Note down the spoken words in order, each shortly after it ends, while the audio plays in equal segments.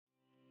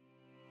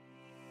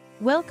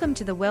Welcome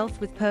to the Wealth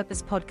with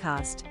Purpose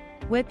podcast,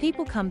 where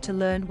people come to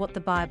learn what the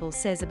Bible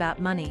says about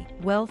money,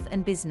 wealth,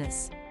 and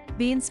business.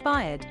 Be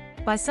inspired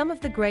by some of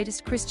the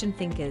greatest Christian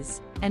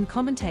thinkers and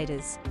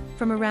commentators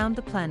from around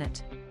the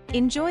planet.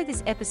 Enjoy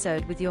this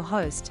episode with your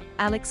host,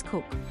 Alex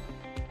Cook.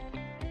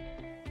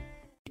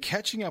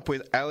 Catching up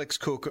with Alex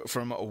Cook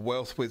from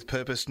Wealth with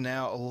Purpose.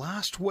 Now,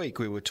 last week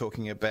we were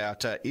talking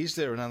about, is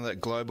there another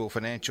global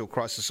financial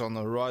crisis on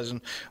the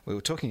horizon? We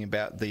were talking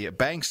about the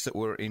banks that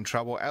were in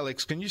trouble.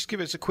 Alex, can you just give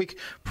us a quick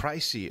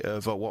précis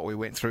of what we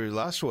went through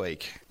last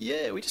week?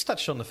 Yeah, we just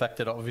touched on the fact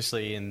that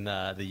obviously in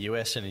the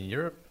US and in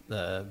Europe,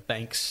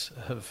 banks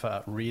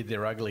have reared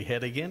their ugly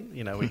head again.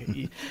 You know,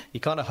 you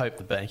kind of hope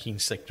the banking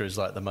sector is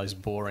like the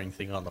most boring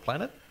thing on the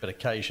planet, but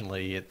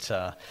occasionally it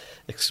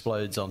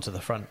explodes onto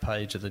the front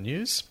page of the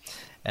news.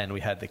 And we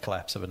had the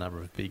collapse of a number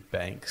of big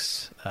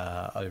banks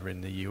over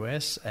in the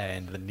US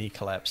and the near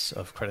collapse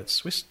of Credit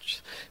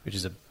Suisse, which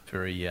is a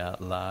very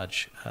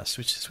large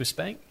Swiss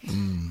bank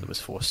that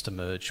was forced to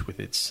merge with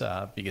its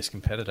biggest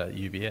competitor,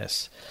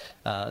 UBS.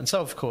 And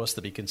so, of course,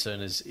 the big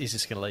concern is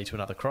this going to lead to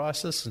another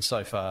crisis? And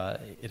so far,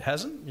 it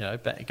hasn't. You know,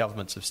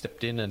 governments have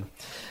stepped in and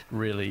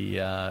really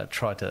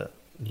tried to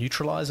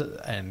neutralise it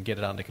and get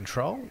it under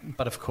control.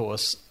 But, of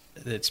course,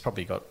 it's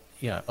probably got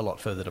a lot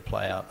further to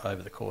play out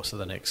over the course of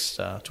the next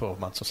 12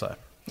 months or so.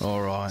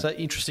 All right. So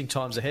interesting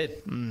times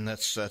ahead.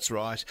 That's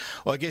right.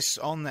 Well, I guess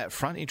on that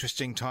front,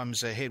 interesting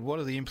times ahead, what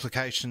are the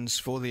implications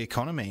for the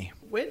economy?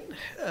 When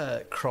a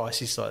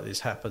crisis like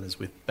this happens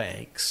with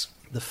banks,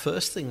 the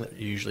first thing that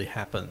usually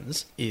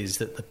happens is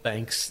that the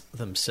banks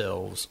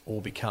themselves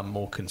all become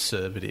more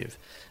conservative.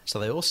 So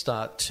they all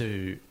start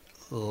to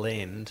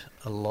lend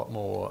a lot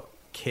more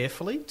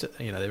carefully.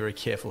 They're very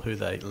careful who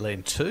they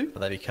lend to.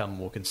 They become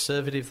more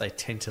conservative. They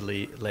tend to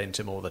lend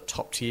to more the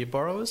top-tier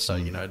borrowers, so,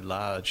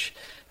 large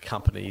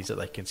companies that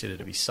they consider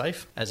to be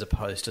safe, as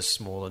opposed to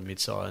small and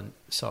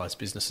mid-sized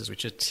businesses,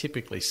 which are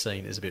typically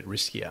seen as a bit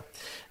riskier.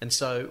 And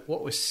so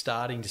what we're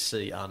starting to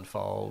see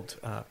unfold,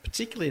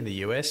 particularly in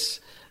the US,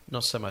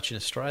 not so much in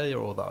Australia,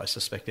 although I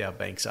suspect our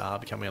banks are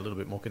becoming a little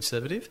bit more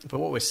conservative. But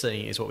what we're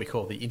seeing is what we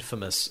call the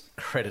infamous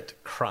credit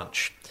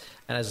crunch.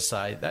 And as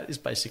I say, that is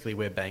basically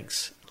where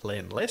banks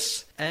lend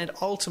less, and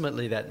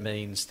ultimately that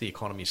means the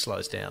economy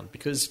slows down,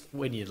 because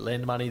when you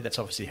lend money, that's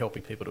obviously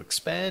helping people to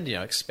expand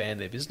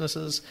their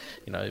businesses,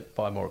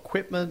 buy more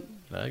equipment,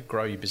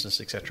 grow your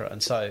business, etc.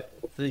 And so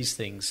these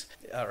things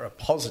are a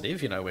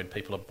positive, when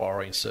people are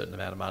borrowing a certain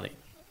amount of money.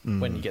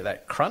 When you get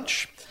that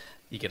crunch,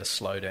 you get a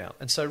slowdown.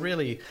 And so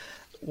really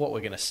what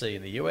we're going to see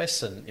in the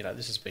US, and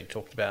this has been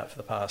talked about for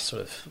the past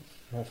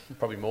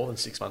probably more than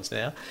 6 months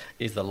now,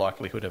 is the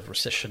likelihood of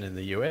recession in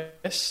the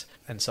US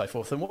and so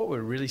forth. And what we're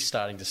really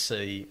starting to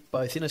see,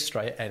 both in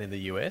Australia and in the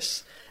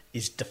US,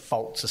 is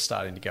defaults are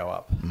starting to go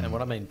up. And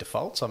when I mean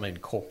defaults, I mean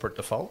corporate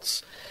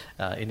defaults.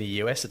 In the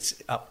US,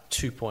 it's up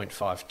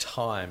 2.5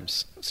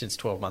 times since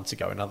 12 months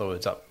ago. In other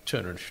words, up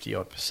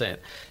 250-odd%.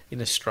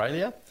 In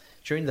Australia,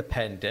 during the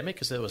pandemic,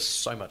 because there was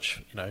so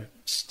much,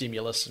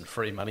 stimulus and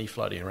free money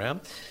floating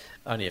around,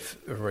 only a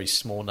very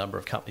small number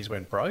of companies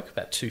went broke,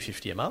 about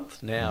 $250 a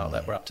month. Now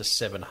that we're up to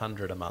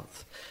 $700 a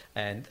month.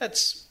 And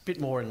that's a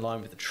bit more in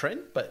line with the trend,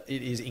 but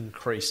it is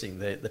increasing.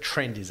 The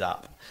trend is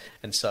up.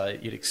 And so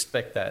you'd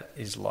expect that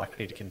is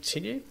likely to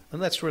continue.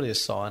 And that's really a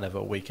sign of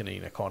a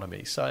weakening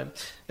economy. So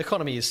the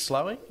economy is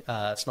slowing.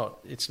 It's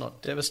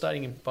not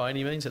devastating by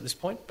any means at this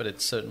point, but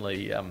it's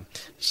certainly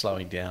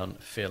slowing down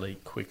fairly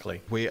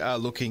quickly. We are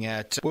looking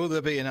at, will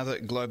there be another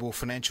global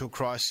financial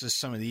crisis,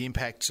 some of the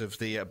impacts of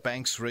the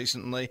banks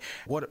recently,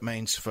 what it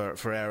means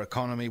for our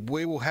economy.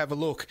 We will have a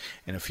look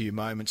in a few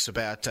moments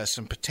about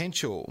some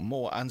potential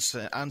more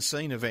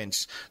unseen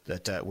events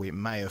that we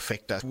may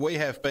affect us. We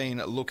have been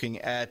looking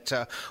at,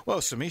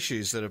 some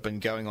issues that have been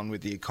going on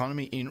with the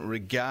economy in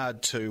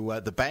regard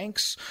to the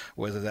banks,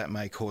 whether that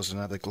may cause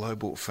another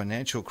global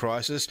financial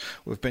crisis.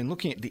 We've been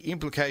looking at the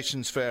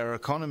implications for our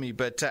economy,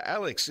 but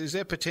Alex, is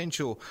there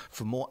potential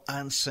for more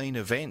unseen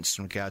events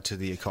in regard to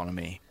the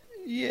economy?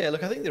 Yeah,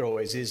 look, I think there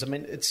always is. I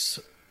mean, it's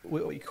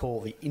what we call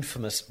the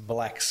infamous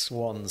black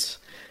swans.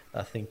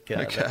 I think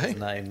that was a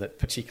name that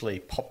particularly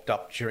popped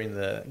up during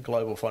the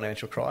global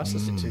financial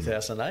crisis in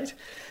 2008.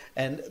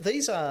 And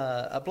these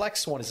are, a black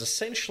swan is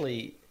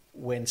essentially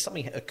when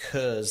something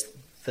occurs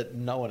that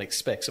no one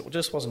expects. It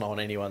just wasn't on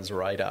anyone's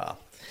radar.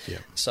 Yeah.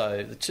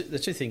 So the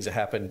two things that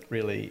happened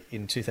really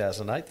in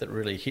 2008 that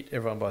really hit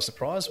everyone by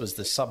surprise was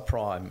the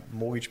subprime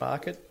mortgage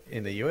market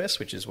in the US,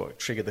 which is what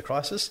triggered the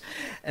crisis.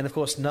 And of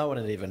course, no one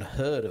had even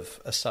heard of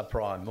a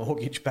subprime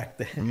mortgage back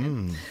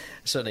then.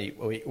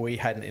 Certainly we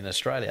hadn't in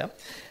Australia.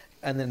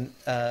 And then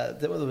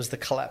there was the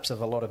collapse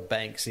of a lot of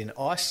banks in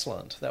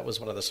Iceland. That was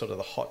one of the sort of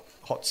the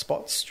hot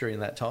spots during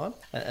that time.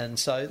 And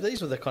so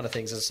these were the kind of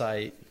things that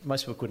say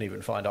most people couldn't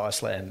even find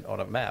Iceland on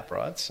a map,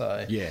 right?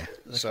 So yeah.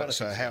 So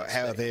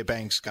how are their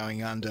banks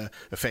going under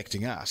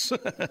affecting us?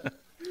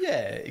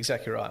 Yeah,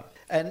 exactly right.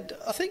 And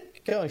I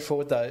think going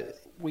forward, though,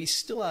 we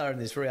still are in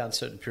this very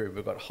uncertain period.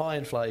 We've got high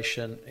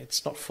inflation.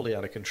 It's not fully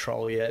under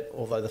control yet,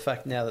 although the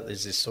fact now that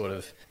there's this sort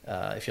of,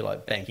 if you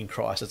like, banking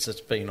crisis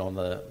that's been on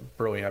the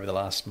brewing over the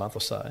last month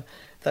or so,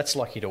 that's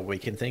likely to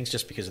weaken things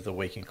just because of the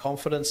weakened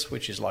confidence,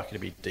 which is likely to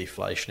be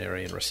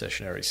deflationary and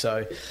recessionary.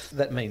 So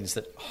that means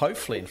that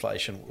hopefully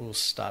inflation will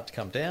start to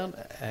come down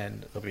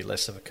and there'll be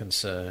less of a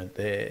concern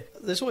there.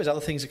 There's always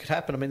other things that could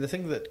happen. I mean, the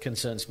thing that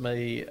concerns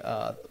me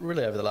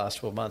really over the last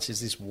 12 months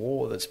is this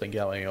war that's been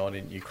going on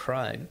in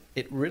Ukraine.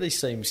 It really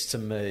seems to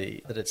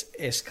me that it's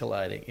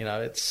escalating. You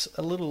know, it's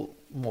a little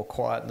more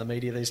quiet in the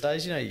media these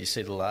days. You know, you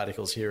see little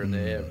articles here and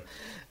there,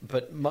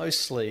 but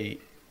mostly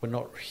we're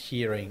not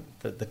hearing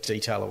the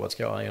detail of what's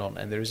going on.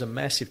 And there is a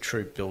massive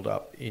troop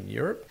build-up in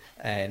Europe,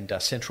 and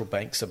central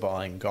banks are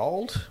buying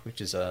gold, which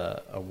is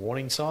a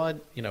warning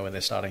sign, you know, when they're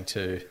starting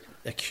to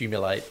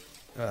accumulate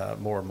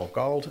more and more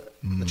gold.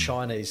 The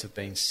Chinese have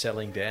been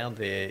selling down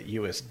their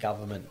US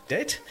government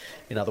debt,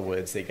 in other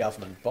words, their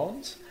government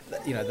bonds.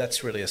 You know,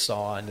 that's really a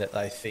sign that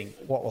they think,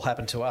 what will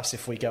happen to us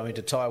if we go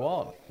into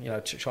Taiwan? You know,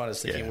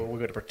 China's thinking, well, we've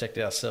got to protect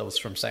ourselves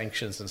from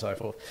sanctions and so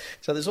forth.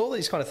 So there's all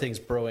these kind of things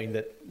brewing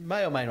that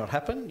may or may not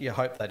happen. You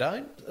hope they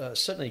don't.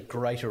 Certainly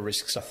greater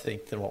risks, I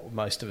think, than what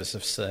most of us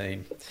have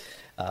seen.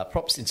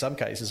 Perhaps in some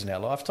cases in our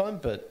lifetime,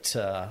 but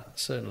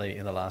certainly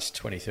in the last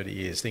 20, 30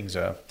 years, things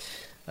are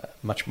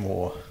much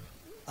more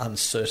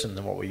uncertain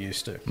than what we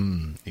used to.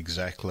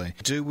 Exactly.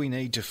 Do we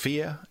need to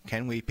fear?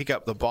 Can we pick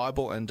up the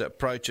Bible and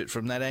approach it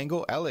from that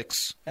angle?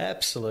 Alex?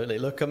 Absolutely.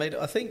 Look, I mean,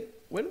 I think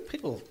when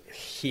people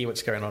hear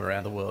what's going on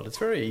around the world, it's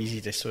very easy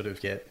to sort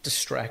of get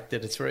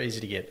distracted. It's very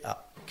easy to get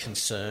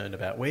concerned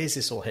about where's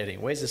this all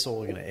heading? Where's this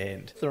all going to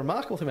end? The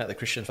remarkable thing about the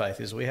Christian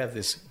faith is we have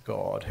this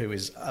God who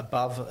is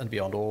above and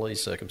beyond all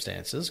these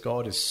circumstances.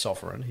 God is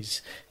sovereign.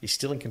 He's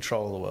still in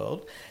control of the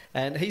world.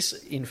 And he's,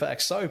 in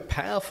fact, so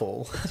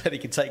powerful that he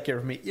can take care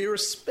of me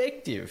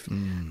irrespective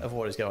of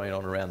what is going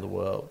on around the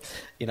world.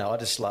 You know, I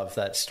just love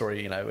that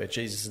story, you know, where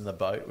Jesus is in the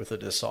boat with the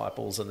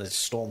disciples and the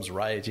storm's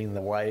raging,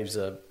 the waves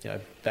are, you know,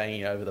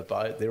 banging over the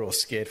boat. They're all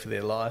scared for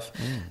their life.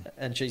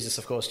 And Jesus,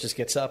 of course, just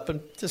gets up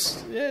and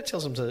just,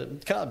 tells them to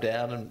calm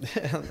down and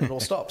it all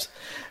stops.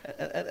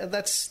 And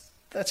that's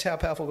how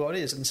powerful God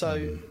is. And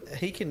so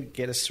he can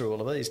get us through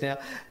all of these. Now,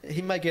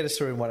 he may get us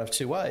through in one of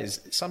two ways.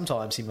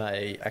 Sometimes he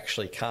may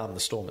actually calm the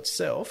storm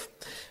itself,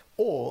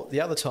 or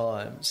the other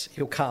times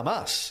he'll calm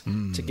us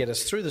to get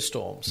us through the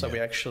storm. So we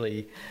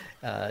actually,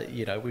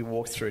 we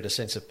walk through the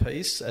sense of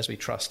peace as we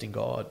trust in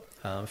God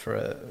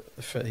for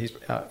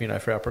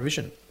our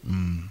provision.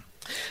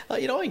 I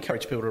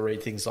encourage people to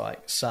read things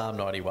like Psalm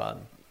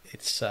 91.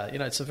 It's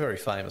it's a very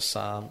famous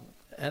psalm.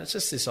 And it's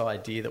just this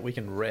idea that we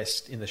can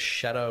rest in the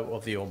shadow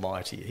of the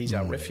Almighty. He's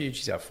our refuge,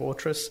 he's our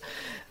fortress,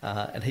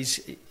 and he's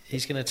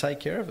going to take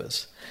care of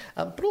us.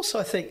 But also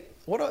I think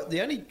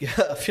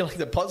I feel like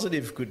the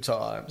positive good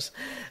times,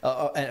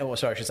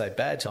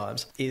 bad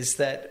times, is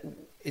that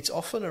it's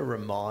often a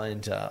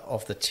reminder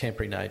of the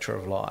temporary nature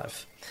of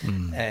life.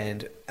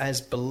 And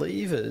as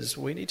believers,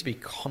 we need to be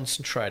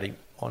concentrating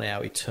on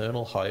our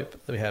eternal hope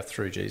that we have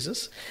through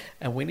Jesus,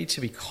 and we need to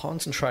be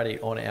concentrating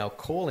on our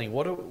calling.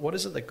 What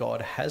is it that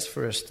God has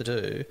for us to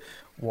do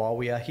while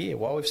we are here,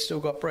 while we've still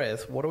got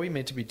breath? What are we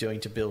meant to be doing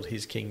to build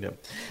his kingdom?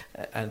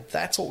 And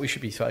that's what we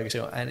should be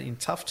focusing on. And in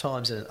tough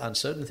times and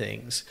uncertain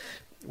things,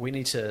 we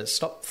need to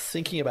stop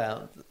thinking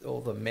about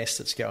all the mess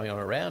that's going on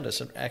around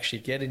us and actually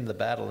get into the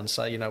battle and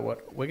say, you know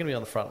what, we're going to be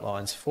on the front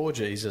lines for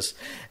Jesus,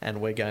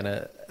 and we're going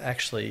to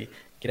actually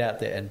get out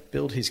there and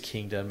build his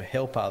kingdom,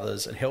 help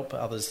others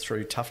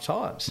through tough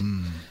times.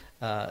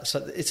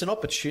 So it's an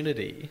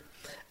opportunity,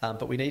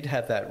 but we need to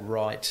have that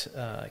right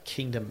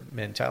kingdom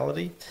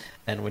mentality,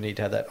 and we need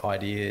to have that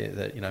idea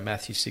that,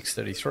 Matthew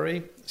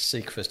 6:33,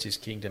 seek first his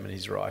kingdom and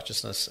his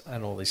righteousness,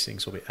 and all these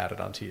things will be added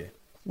unto you.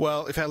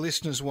 Well, if our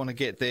listeners want to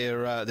get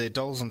their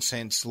dollars and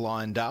cents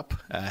lined up,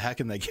 how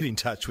can they get in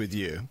touch with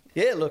you?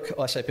 Yeah, look,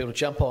 I say people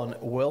jump on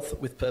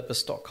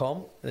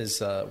wealthwithpurpose.com. There's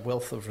a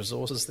wealth of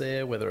resources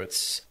there, whether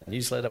it's a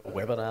newsletter,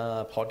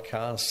 webinar,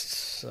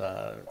 podcasts,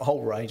 a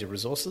whole range of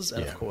resources,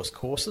 and of course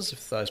courses,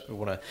 if those people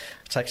want to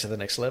take it to the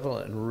next level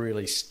and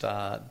really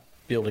start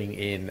building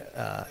in,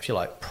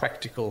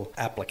 practical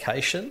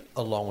application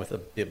along with a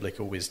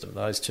biblical wisdom.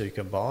 Those two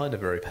combined are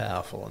very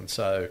powerful. And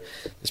so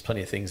there's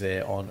plenty of things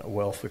there on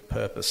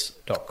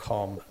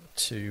wealthwithpurpose.com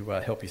to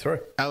help you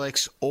through.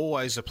 Alex,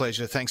 always a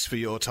pleasure. Thanks for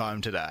your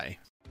time today.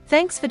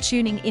 Thanks for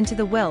tuning into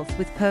the Wealth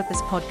with Purpose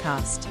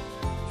podcast.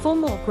 For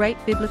more great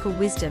biblical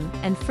wisdom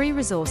and free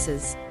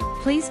resources,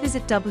 please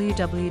visit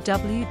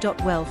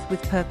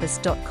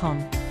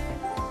www.wealthwithpurpose.com.